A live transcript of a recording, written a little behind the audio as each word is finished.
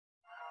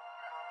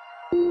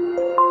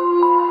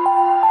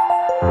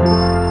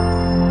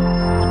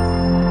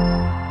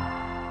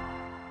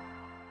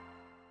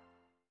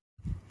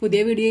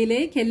പുതിയ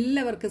വീഡിയോയിലേക്ക്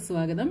എല്ലാവർക്കും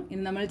സ്വാഗതം.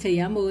 ഇന്ന് നമ്മൾ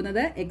ചെയ്യാൻ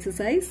പോകുന്നത്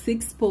എക്സസൈസ്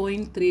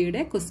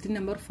 6.3യുടെ ക്വസ്റ്റ്യൻ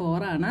നമ്പർ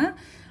 4 ആണ്.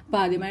 അപ്പോൾ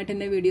ആദ്യമായിട്ട്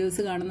എൻ്റെ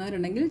വീഡിയോസ്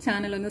കാണുന്നവരുണ്ടെങ്കിൽ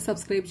ചാനൽ ഒന്ന്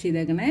സബ്സ്ക്രൈബ്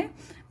ചെയ്തേക്കണേ.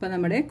 അപ്പോൾ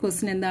നമ്മുടെ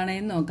ക്വസ്റ്റ്യൻ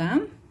എന്താണെന്ന് നോക്കാം.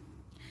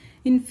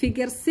 In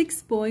figure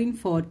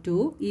 6.42,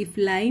 if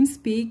lines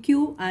PQ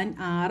and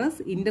RS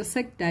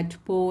intersect at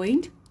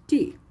point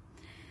T.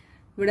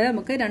 ഇവിടെ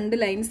നമുക്ക് രണ്ട്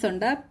ലൈൻസ്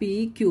ഉണ്ട്, പി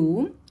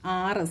ക്യൂവും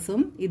ആർ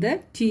എസും. ഇത്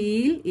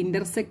ടിയിൽ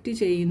ഇന്റർസെക്ട്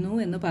ചെയ്യുന്നു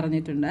എന്ന്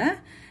പറഞ്ഞിട്ടുണ്ട്.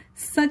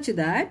 Such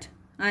that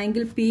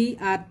angle P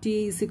R T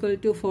is equal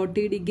to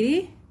 40 degree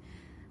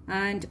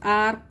and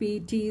R P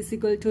T is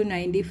equal to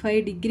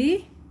 95 degree,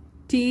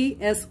 T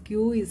S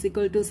Q is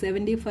equal to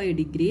 75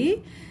 degree.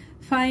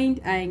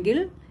 Find angle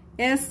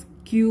S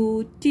Q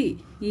T.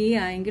 ഈ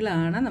angle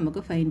ആണ്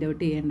നമുക്ക് find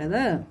out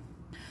ചെയ്യേണ്ടത്.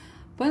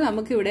 അപ്പോൾ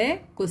നമുക്കിവിടെ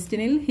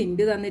ക്വസ്റ്റ്യനിൽ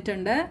hint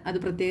തന്നിട്ടുണ്ട്, അത്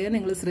പ്രത്യേകം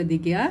നിങ്ങൾ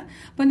ശ്രദ്ധിക്കുക.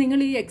 അപ്പോൾ നിങ്ങൾ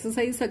ഈ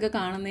എക്സസൈസ് ഒക്കെ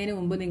കാണുന്നതിന്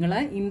മുമ്പ് നിങ്ങൾ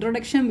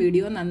ഇൻട്രൊഡക്ഷൻ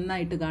വീഡിയോ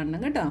നന്നായിട്ട് കാണണം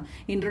കേട്ടോ.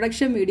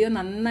 ഇൻട്രൊഡക്ഷൻ വീഡിയോ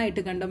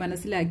നന്നായിട്ട് കണ്ട്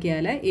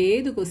മനസ്സിലാക്കിയാൽ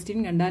ഏത് ക്വസ്റ്റ്യൻ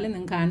കണ്ടാലും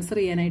നിങ്ങൾക്ക് ആൻസർ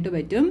ചെയ്യാനായിട്ട്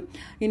പറ്റും.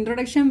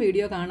 ഇൻട്രൊഡക്ഷൻ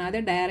വീഡിയോ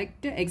കാണാതെ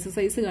ഡയറക്റ്റ്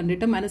എക്സസൈസ്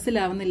കണ്ടിട്ട്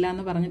മനസ്സിലാവുന്നില്ല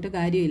എന്ന് പറഞ്ഞിട്ട്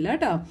കാര്യമില്ല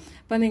കേട്ടോ.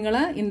 അപ്പോൾ നിങ്ങൾ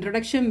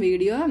ഇൻട്രൊഡക്ഷൻ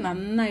വീഡിയോ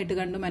നന്നായിട്ട്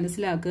കണ്ട്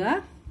മനസ്സിലാക്കുക.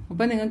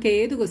 അപ്പോൾ നിങ്ങൾക്ക്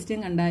ഏത് ക്വസ്റ്റ്യൻ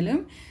കണ്ടാലും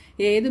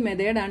ഏത്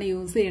മെത്തേഡാണ്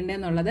യൂസ്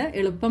ചെയ്യേണ്ടതെന്നുള്ളത്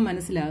എളുപ്പം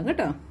മനസ്സിലാകും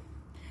കേട്ടോ.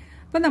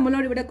 അപ്പം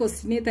നമ്മളോട് ഇവിടെ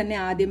ക്വസ്റ്റ്യനിൽ തന്നെ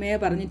ആദ്യമേ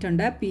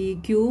പറഞ്ഞിട്ടുണ്ട്, പി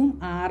ക്യൂവും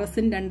ആർ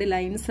എസും രണ്ട്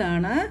ലൈൻസ്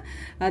ആണ്,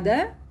 അത്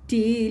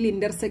ടിയിൽ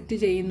ഇന്റർസെക്ട്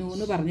ചെയ്യുന്നു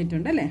എന്ന്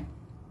പറഞ്ഞിട്ടുണ്ട് അല്ലേ.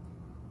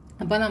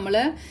 അപ്പം നമ്മൾ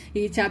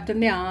ഈ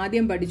ചാപ്റ്ററിന്റെ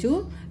ആദ്യം പഠിച്ചു,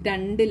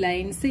 രണ്ട്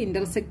ലൈൻസ്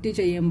ഇന്റർസെക്ട്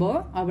ചെയ്യുമ്പോൾ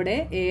അവിടെ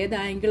ഏത്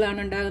ആംഗിൾ ആണ്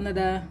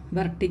ഉണ്ടാകുന്നത്?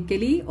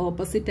 വെർട്ടിക്കലി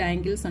ഓപ്പോസിറ്റ്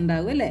ആംഗിൾസ്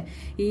ഉണ്ടാകും അല്ലേ.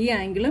 ഈ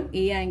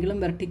ആംഗിളും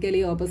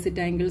വെർട്ടിക്കലി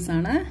ഓപ്പോസിറ്റ് ആംഗിൾസ്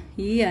ആണ്.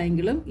 ഈ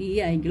ആംഗിളും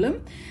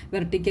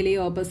വെർട്ടിക്കലി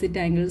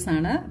ഓപ്പോസിറ്റ് ആംഗിൾസ്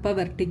ആണ്. അപ്പൊ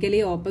vertically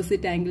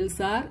opposite angles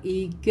are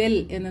equal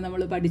എന്ന്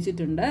നമ്മൾ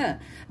പഠിച്ചിട്ടുണ്ട്.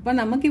 അപ്പൊ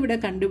നമുക്കിവിടെ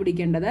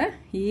കണ്ടുപിടിക്കേണ്ടത്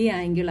ഈ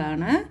ആംഗിൾ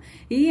ആണ്.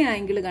 ഈ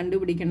ആംഗിൾ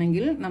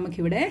കണ്ടുപിടിക്കണമെങ്കിൽ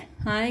നമുക്കിവിടെ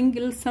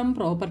ആംഗിൾ സം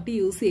പ്രോപ്പർട്ടി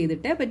യൂസ്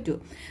ചെയ്തിട്ടേ പറ്റൂ.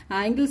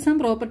 ആംഗിൾ സം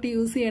പ്രോപ്പർട്ടി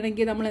യൂസ്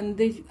ചെയ്യണമെങ്കിൽ നമ്മൾ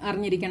എന്ത്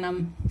അറിഞ്ഞിരിക്കണം?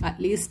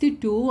 അറ്റ്ലീസ്റ്റ്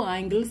 2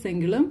 ആംഗിൾസ്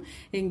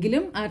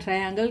എങ്കിലും ആ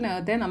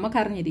ട്രയാങ്കിളിനകത്തെ നമുക്ക്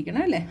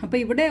അറിഞ്ഞിരിക്കണം അല്ലെ. അപ്പൊ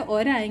ഇവിടെ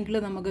ഒരാംഗിൾ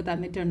നമുക്ക്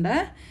തന്നിട്ടുണ്ട്.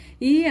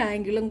 ഈ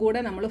ആംഗിളും കൂടെ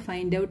നമ്മൾ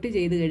ഫൈൻഡ് ഔട്ട്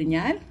ചെയ്ത്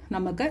കഴിഞ്ഞാൽ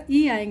നമുക്ക്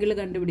ഈ ആംഗിൾ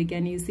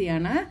കണ്ടുപിടിക്കാൻ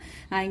ഈസിയാണ്.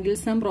 ആംഗിൾ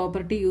സം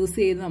പ്രോപ്പർട്ടി യൂസ്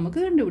ചെയ്ത് നമുക്ക്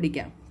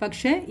കണ്ടുപിടിക്കാം.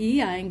 പക്ഷെ ഈ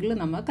ആംഗിൾ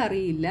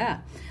നമുക്കറിയില്ല.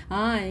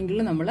 ആ ആംഗിൾ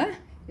നമ്മൾ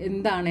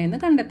എന്താണെന്ന്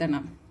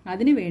കണ്ടെത്തണം.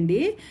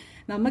 അതിനുവേണ്ടി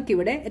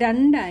നമുക്കിവിടെ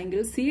രണ്ട്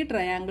ആംഗിൾസ് ഈ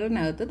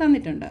ട്രയാങ്കിളിനകത്ത്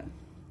തന്നിട്ടുണ്ട്.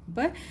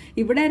 അപ്പൊ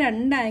ഇവിടെ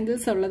രണ്ട്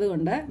ആംഗിൾസ് ഉള്ളത്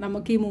കൊണ്ട്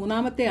നമുക്ക് ഈ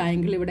മൂന്നാമത്തെ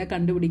ആംഗിൾ ഇവിടെ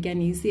കണ്ടുപിടിക്കാൻ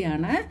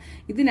ഈസിയാണ്.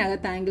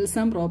 ഇതിനകത്ത് ആംഗിൾ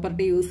സം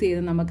പ്രോപ്പർട്ടി യൂസ്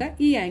ചെയ്ത് നമുക്ക്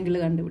ഈ ആംഗിൾ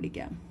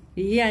കണ്ടുപിടിക്കാം.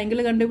 ഈ ആംഗിൾ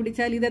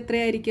കണ്ടുപിടിച്ചാൽ ഇത്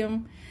എത്രയായിരിക്കും?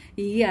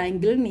 ഈ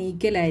ആംഗിൾ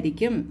ഈക്വൽ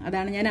ആയിരിക്കും.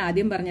 അതാണ് ഞാൻ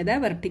ആദ്യം പറഞ്ഞത്,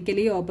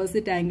 vertically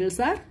opposite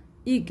angles are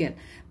equal.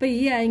 അപ്പൊ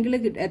ഈ ആംഗിൾ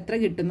എത്ര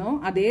കിട്ടുന്നോ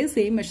അതേ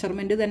സെയിം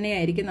മെഷർമെന്റ്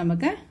തന്നെയായിരിക്കും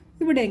നമുക്ക്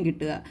ഇവിടെയും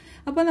കിട്ടുക.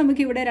 അപ്പോൾ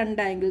നമുക്ക് ഇവിടെ രണ്ട്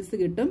ആംഗിൾസ്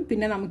കിട്ടും.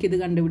 പിന്നെ നമുക്കിത്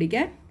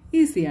കണ്ടുപിടിക്കാൻ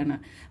ഈസിയാണ്.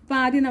 അപ്പോൾ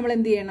ആദ്യം നമ്മൾ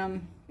എന്ത് ചെയ്യണം?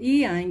 ഈ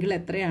ആംഗിൾ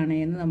എത്രയാണ്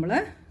എന്ന് നമ്മൾ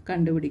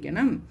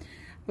കണ്ടുപിടിക്കണം.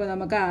 അപ്പോൾ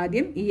നമുക്ക്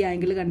ആദ്യം ഈ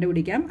ആംഗിൾ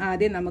കണ്ടുപിടിക്കാം.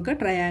 ആദ്യം നമുക്ക്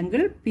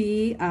triangle P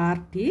R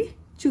T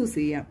choose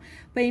ചെയ്യാം.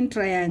 അപ്പോൾ ഈ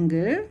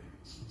ട്രയാങ്കിൾ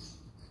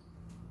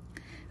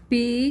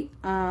പി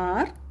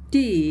ആർ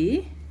ടി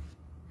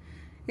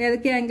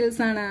ഏതൊക്കെ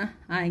ആംഗിൾസ് ആണ്?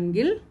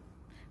 Angle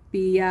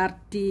P R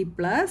T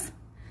plus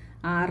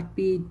R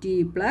P T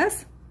plus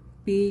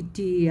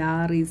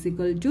PTR is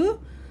equal to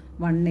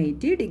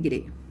 180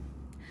 degree.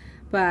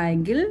 അപ്പോൾ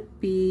angle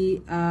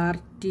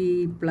PRT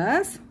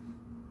plus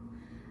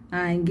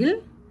angle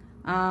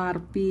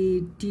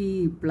RPT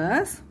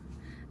plus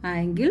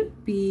angle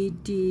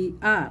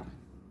PTR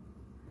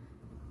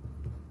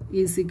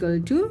is equal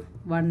to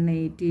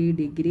 180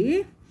 degree.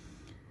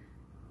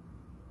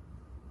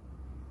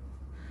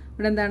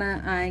 ഇവിടെ എന്താണ്?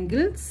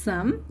 Angle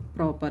sum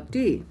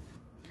property.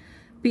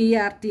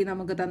 PRT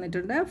നമുക്ക്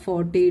തന്നിട്ടുണ്ട്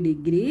 40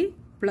 degree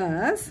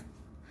plus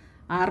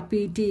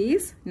RPT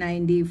is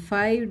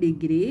 95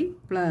 degree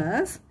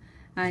plus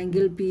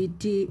angle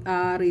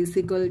PTR is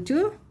equal to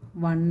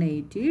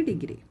 180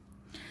 degree.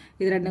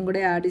 ഇത് രണ്ടും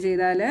കൂടെ add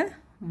ചെയ്താൽ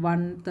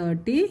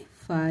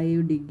 135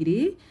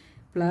 degree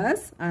plus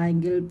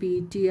angle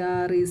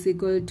PTR is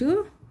equal to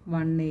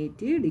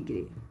 180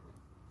 degree.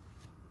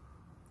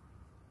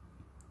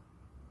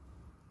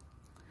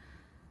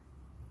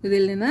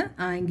 ഇതിൽ നിന്ന്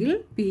ആംഗിൾ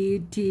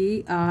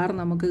PTR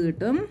നമുക്ക്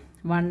കിട്ടും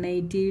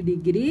 180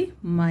 ഡിഗ്രി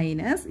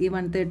മൈനസ് ഈ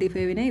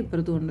 135നെ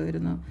ഇപ്പുറത്ത്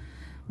കൊണ്ടുവരുന്നു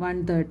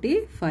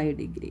 135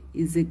 degree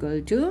is equal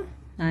to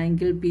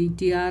angle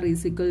PTR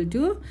is equal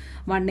to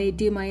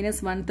 180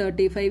 minus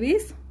 135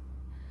 is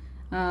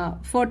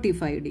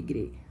 45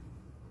 degree.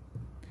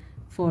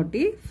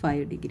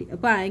 45 degree.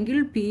 അപ്പോൾ ആംഗിൾ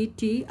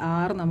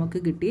PTR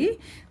നമുക്ക് കിട്ടി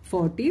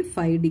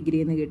 45 ഡിഗ്രി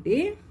എന്ന്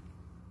കിട്ടി.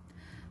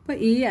 അപ്പോൾ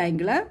ഈ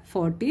ആംഗിള്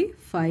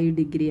 45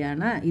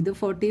 ഡിഗ്രിയാണ്. ഇത്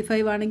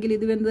 45 ആണെങ്കിൽ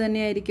ഇത് എന്ത്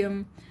തന്നെയായിരിക്കും?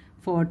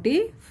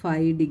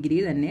 45 ഡിഗ്രി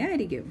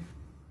തന്നെയായിരിക്കും.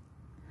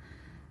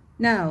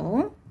 Now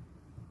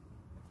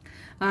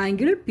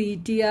angle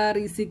PTR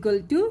is equal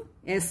to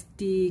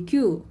STQ.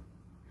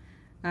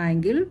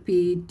 Angle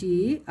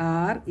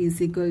PTR is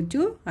equal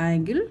to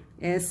angle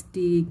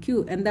STQ.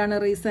 എന്താണ്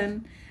reason?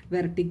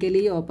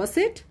 Vertically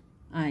opposite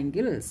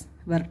angles.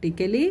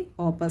 Vertically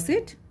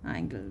opposite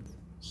angles.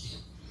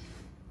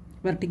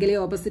 Vertically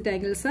opposite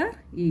angles are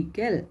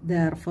equal.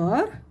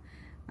 Therefore,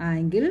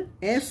 angle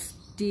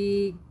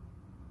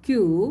STQ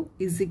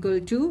is equal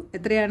to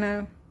എത്രയാണ്?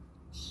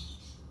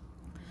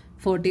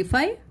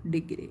 45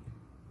 degree.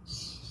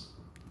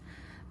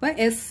 അപ്പോൾ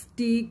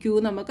STQ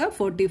നമുക്ക്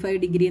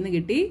 45 degree എന്ന്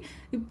കിട്ടി.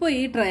 ഇപ്പോൾ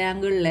ഈ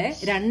ട്രയാങ്കിളിലെ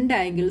 2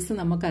 angles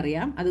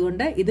നമുക്കറിയാം,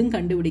 അതുകൊണ്ട് ഇതും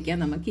കണ്ടുപിടിക്കാൻ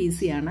നമുക്ക്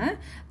ഈസിയാണ്.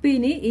 അപ്പോൾ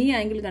ഇനി ഈ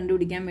ആംഗിൾ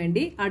കണ്ടുപിടിക്കാൻ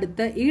വേണ്ടി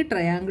അടുത്ത ഈ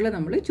ട്രയാങ്കിൾ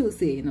നമ്മൾ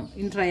ചൂസ് ചെയ്യുന്നു.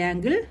 In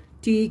triangle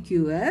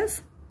TQS,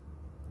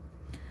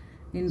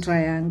 in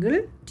triangle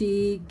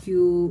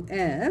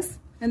TQS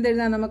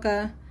എന്തെഴുതാം നമുക്ക്?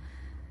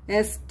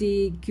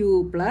 STQ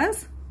plus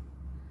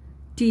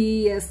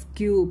TSQ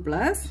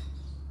plus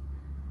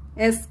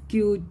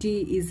SQT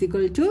is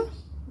equal to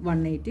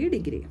 180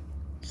 degree.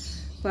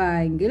 അപ്പോൾ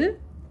angle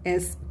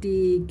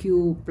STQ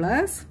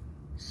plus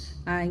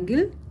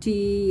angle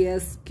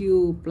TSQ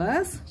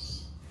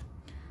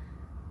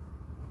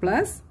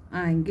plus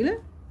angle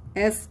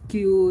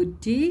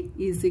SQT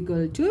is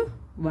equal to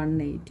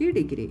 180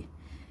 degree.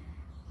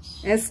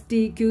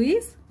 STQ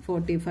is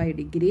 45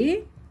 degree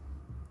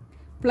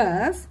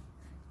plus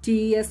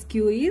TSQ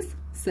is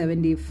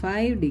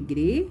 75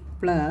 degree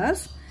plus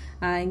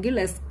angle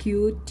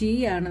SQT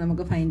ആണ്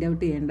നമുക്ക് find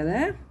out ചെയ്യേണ്ടത്,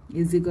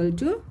 is equal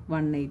to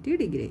 180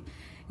 degree.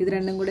 ഇത്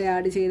രണ്ടും കൂടെ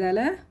add ചെയ്താൽ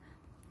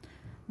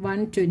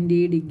 120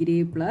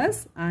 degree plus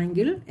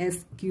angle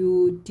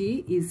SQT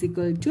is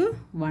equal to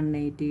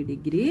 180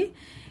 degree.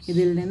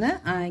 ഇതിൽ നിന്ന്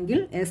angle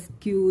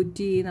SQT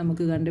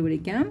നമുക്ക്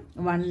കണ്ടുപിടിക്കാം.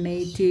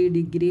 180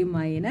 degree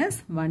minus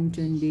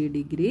 120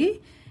 degree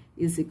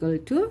is equal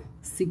to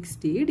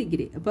 60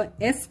 degree. അപ്പോൾ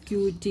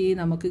SQT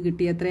നമുക്ക്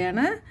കിട്ടിയ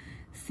എത്രയാണ്?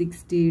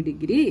 60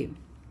 degree.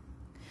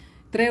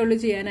 ഇത്രയേ ഉള്ളൂ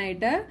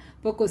ചെയ്യാനായിട്ട്.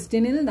 അപ്പോൾ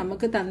ക്വസ്റ്റ്യനിൽ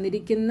നമുക്ക്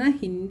തന്നിരിക്കുന്ന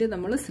ഹിന്റ്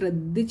നമ്മൾ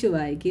ശ്രദ്ധിച്ചു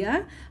വായിക്കുക.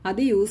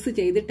 അത് യൂസ്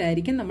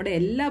ചെയ്തിട്ടായിരിക്കും നമ്മുടെ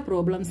എല്ലാ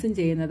പ്രോബ്ലംസും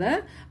ചെയ്യുന്നത്.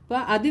 അപ്പോൾ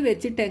അത്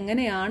വെച്ചിട്ട്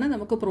എങ്ങനെയാണ്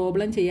നമുക്ക്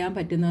പ്രോബ്ലം ചെയ്യാൻ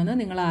പറ്റുന്നതെന്ന്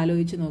നിങ്ങൾ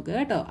ആലോചിച്ച് നോക്കുക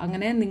കേട്ടോ.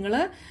 അങ്ങനെ നിങ്ങൾ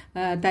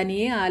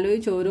തനിയെ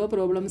ആലോചിച്ച് ഓരോ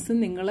പ്രോബ്ലംസും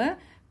നിങ്ങൾ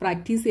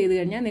പ്രാക്ടീസ് ചെയ്ത്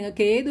കഴിഞ്ഞാൽ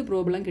നിങ്ങൾക്ക് ഏത്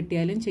പ്രോബ്ലം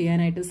കിട്ടിയാലും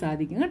ചെയ്യാനായിട്ട്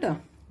സാധിക്കും കേട്ടോ.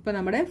 അപ്പോൾ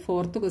നമ്മുടെ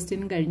 4th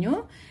ക്വസ്റ്റ്യൻ കഴിഞ്ഞു.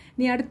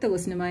 ഇനി അടുത്ത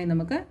ക്വസ്റ്റ്യനുമായി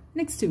നമുക്ക്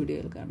നെക്സ്റ്റ്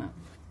വീഡിയോയിൽ കാണാം.